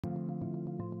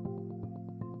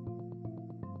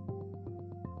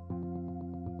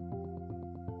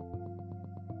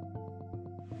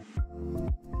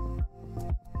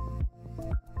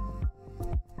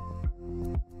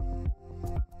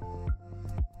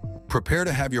Prepare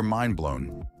to have your mind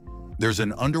blown. There's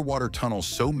an underwater tunnel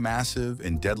so massive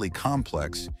and deadly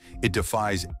complex, it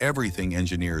defies everything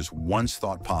engineers once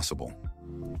thought possible.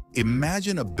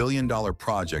 Imagine a billion-dollar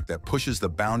project that pushes the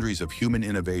boundaries of human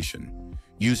innovation,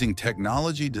 using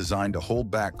technology designed to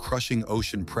hold back crushing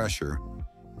ocean pressure,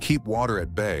 keep water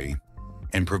at bay,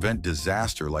 and prevent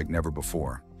disaster like never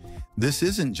before. This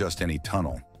isn't just any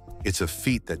tunnel. It's a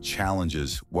feat that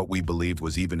challenges what we believed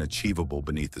was even achievable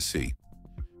beneath the sea.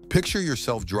 Picture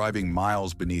yourself driving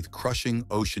miles beneath crushing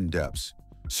ocean depths,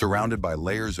 surrounded by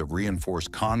layers of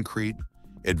reinforced concrete,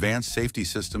 advanced safety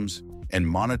systems, and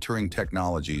monitoring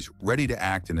technologies ready to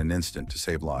act in an instant to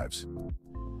save lives.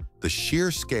 The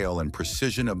sheer scale and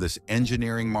precision of this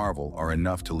engineering marvel are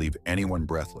enough to leave anyone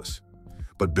breathless.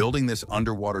 But building this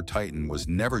underwater titan was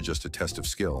never just a test of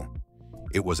skill.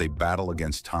 It was a battle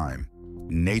against time,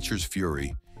 nature's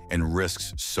fury, and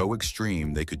risks so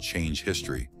extreme they could change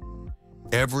history.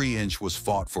 Every inch was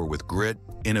fought for with grit,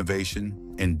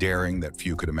 innovation, and daring that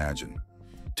few could imagine.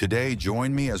 Today,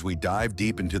 join me as we dive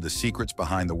deep into the secrets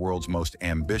behind the world's most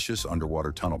ambitious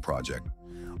underwater tunnel project,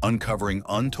 uncovering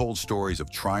untold stories of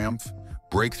triumph,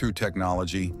 breakthrough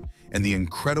technology, and the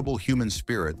incredible human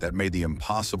spirit that made the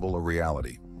impossible a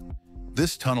reality.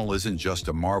 This tunnel isn't just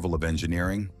a marvel of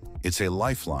engineering, it's a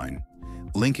lifeline,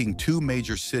 linking two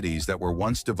major cities that were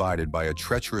once divided by a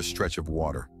treacherous stretch of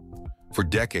water. For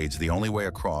decades, the only way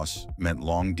across meant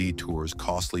long detours,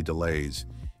 costly delays,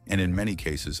 and in many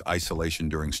cases, isolation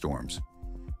during storms.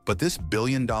 But this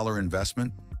billion-dollar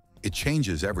investment, it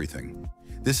changes everything.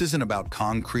 This isn't about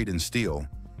concrete and steel,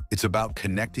 it's about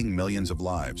connecting millions of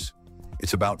lives.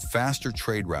 It's about faster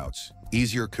trade routes,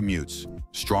 easier commutes,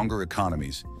 stronger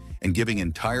economies, and giving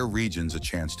entire regions a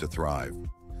chance to thrive.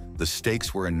 The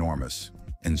stakes were enormous,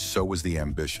 and so was the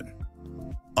ambition.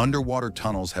 Underwater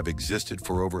tunnels have existed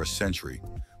for over a century,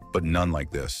 but none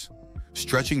like this.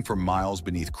 Stretching for miles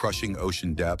beneath crushing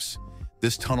ocean depths,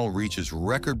 this tunnel reaches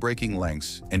record-breaking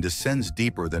lengths and descends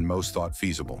deeper than most thought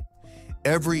feasible.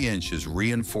 Every inch is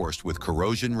reinforced with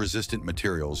corrosion-resistant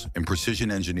materials and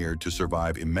precision-engineered to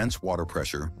survive immense water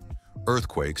pressure,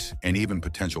 earthquakes, and even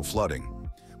potential flooding.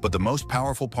 But the most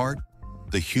powerful part?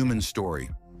 The human story.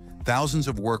 Thousands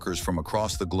of workers from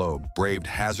across the globe braved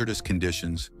hazardous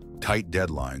conditions, tight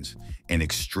deadlines, and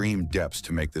extreme depths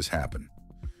to make this happen.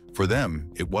 For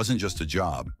them, it wasn't just a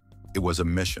job, it was a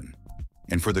mission.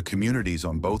 And for the communities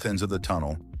on both ends of the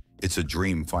tunnel, it's a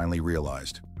dream finally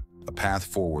realized, a path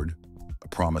forward, a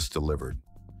promise delivered.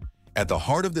 At the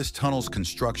heart of this tunnel's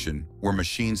construction were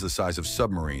machines the size of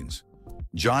submarines,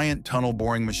 giant tunnel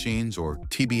boring machines, or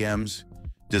TBMs,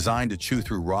 designed to chew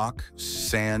through rock,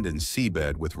 sand, and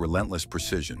seabed with relentless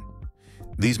precision.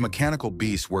 These mechanical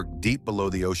beasts worked deep below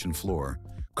the ocean floor,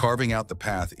 carving out the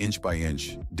path inch by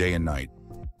inch, day and night.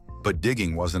 But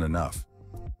digging wasn't enough.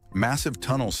 Massive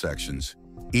tunnel sections,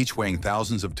 each weighing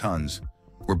thousands of tons,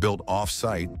 were built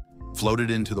off-site,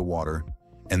 floated into the water,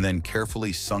 and then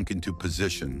carefully sunk into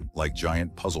position like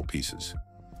giant puzzle pieces.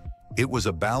 It was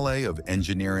a ballet of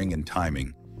engineering and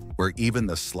timing, where even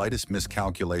the slightest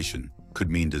miscalculation could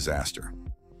mean disaster.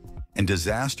 And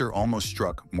disaster almost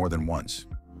struck more than once.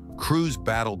 Crews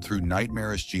battled through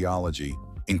nightmarish geology,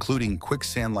 including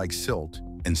quicksand-like silt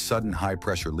and sudden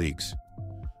high-pressure leaks.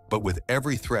 But with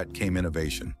every threat came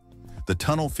innovation. The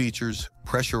tunnel features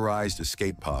pressurized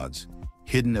escape pods,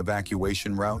 hidden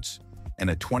evacuation routes, and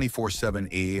a 24/7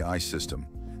 AI system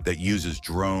that uses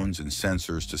drones and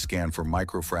sensors to scan for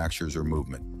microfractures or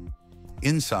movement.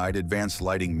 Inside, advanced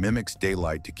lighting mimics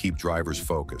daylight to keep drivers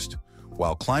focused,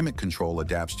 while climate control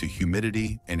adapts to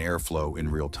humidity and airflow in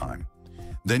real time.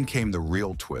 Then came the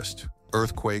real twist: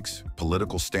 earthquakes,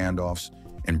 political standoffs,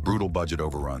 and brutal budget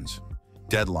overruns.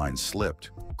 Deadlines slipped,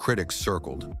 critics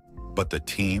circled, but the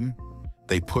team,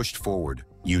 they pushed forward,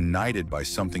 united by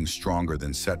something stronger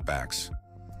than setbacks: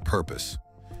 purpose.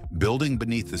 Building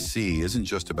beneath the sea isn't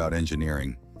just about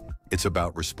engineering, it's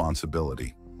about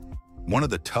responsibility. One of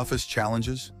the toughest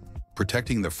challenges?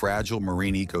 Protecting the fragile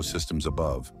marine ecosystems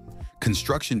above.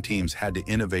 Construction teams had to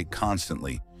innovate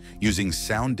constantly, using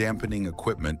sound-dampening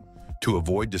equipment to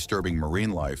avoid disturbing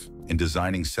marine life and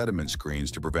designing sediment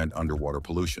screens to prevent underwater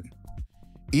pollution.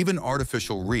 Even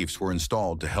artificial reefs were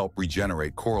installed to help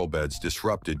regenerate coral beds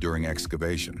disrupted during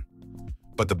excavation.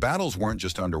 But the battles weren't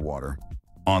just underwater.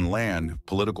 On land,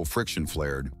 political friction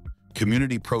flared.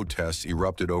 Community protests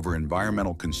erupted over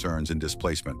environmental concerns and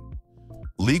displacement.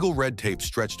 Legal red tape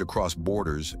stretched across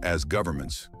borders as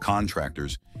governments,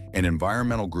 contractors, and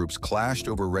environmental groups clashed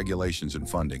over regulations and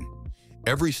funding.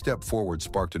 Every step forward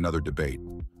sparked another debate,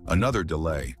 another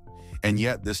delay, and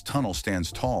yet this tunnel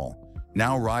stands tall,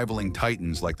 now rivaling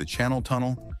titans like the Channel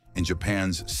Tunnel and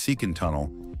Japan's Seikan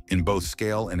Tunnel in both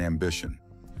scale and ambition.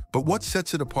 But what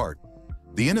sets it apart?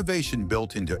 The innovation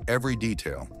built into every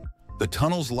detail. The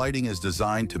tunnel's lighting is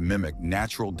designed to mimic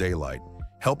natural daylight,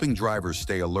 helping drivers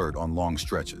stay alert on long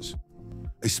stretches.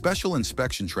 A special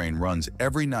inspection train runs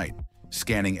every night,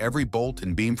 scanning every bolt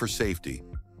and beam for safety.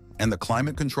 And the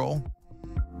climate control?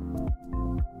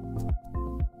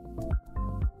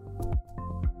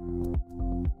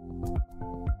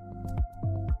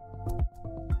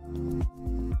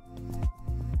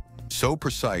 So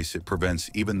precise it prevents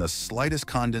even the slightest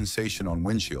condensation on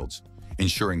windshields,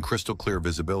 ensuring crystal clear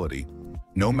visibility,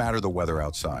 no matter the weather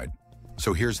outside.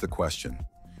 So here's the question.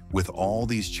 With all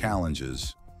these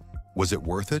challenges, was it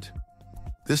worth it?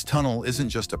 This tunnel isn't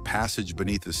just a passage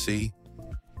beneath the sea.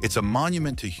 It's a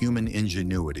monument to human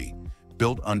ingenuity,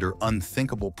 built under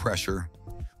unthinkable pressure,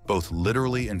 both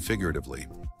literally and figuratively.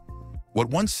 What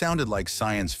once sounded like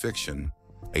science fiction,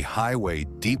 a highway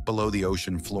deep below the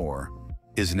ocean floor,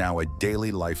 is now a daily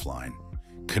lifeline,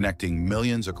 connecting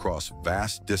millions across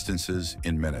vast distances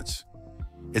in minutes.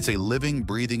 It's a living,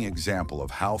 breathing example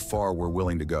of how far we're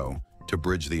willing to go to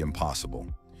bridge the impossible.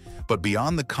 But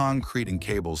beyond the concrete and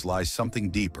cables lies something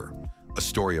deeper, a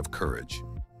story of courage.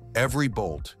 Every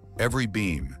bolt, every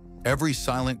beam, every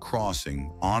silent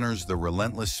crossing honors the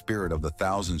relentless spirit of the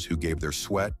thousands who gave their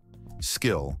sweat,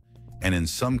 skill, and in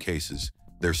some cases,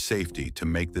 their safety to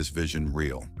make this vision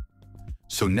real.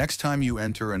 So next time you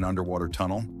enter an underwater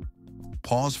tunnel,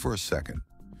 pause for a second,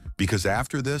 because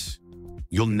after this,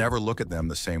 you'll never look at them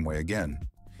the same way again.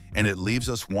 And it leaves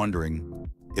us wondering,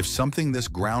 if something this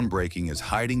groundbreaking is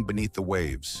hiding beneath the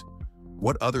waves,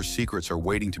 what other secrets are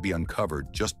waiting to be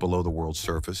uncovered just below the world's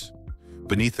surface?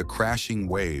 Beneath the crashing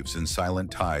waves and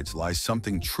silent tides lies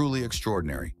something truly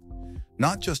extraordinary.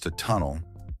 Not just a tunnel,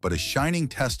 but a shining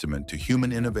testament to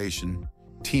human innovation,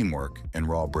 teamwork, and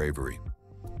raw bravery.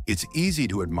 It's easy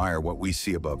to admire what we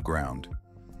see above ground,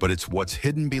 but it's what's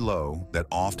hidden below that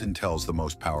often tells the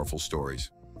most powerful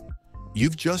stories.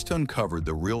 You've just uncovered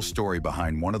the real story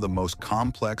behind one of the most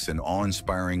complex and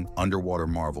awe-inspiring underwater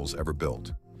marvels ever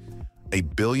built. A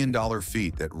billion-dollar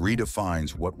feat that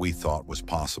redefines what we thought was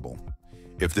possible.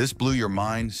 If this blew your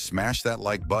mind, smash that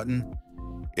like button.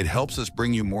 It helps us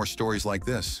bring you more stories like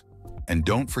this. And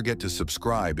don't forget to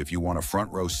subscribe if you want a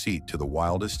front row seat to the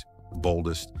wildest,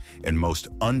 boldest, and most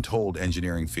untold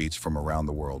engineering feats from around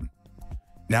the world.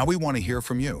 Now we want to hear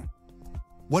from you.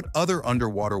 What other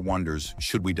underwater wonders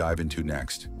should we dive into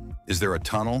next? Is there a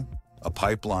tunnel, a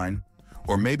pipeline,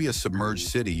 or maybe a submerged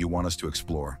city you want us to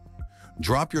explore?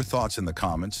 Drop your thoughts in the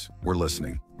comments. We're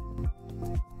listening.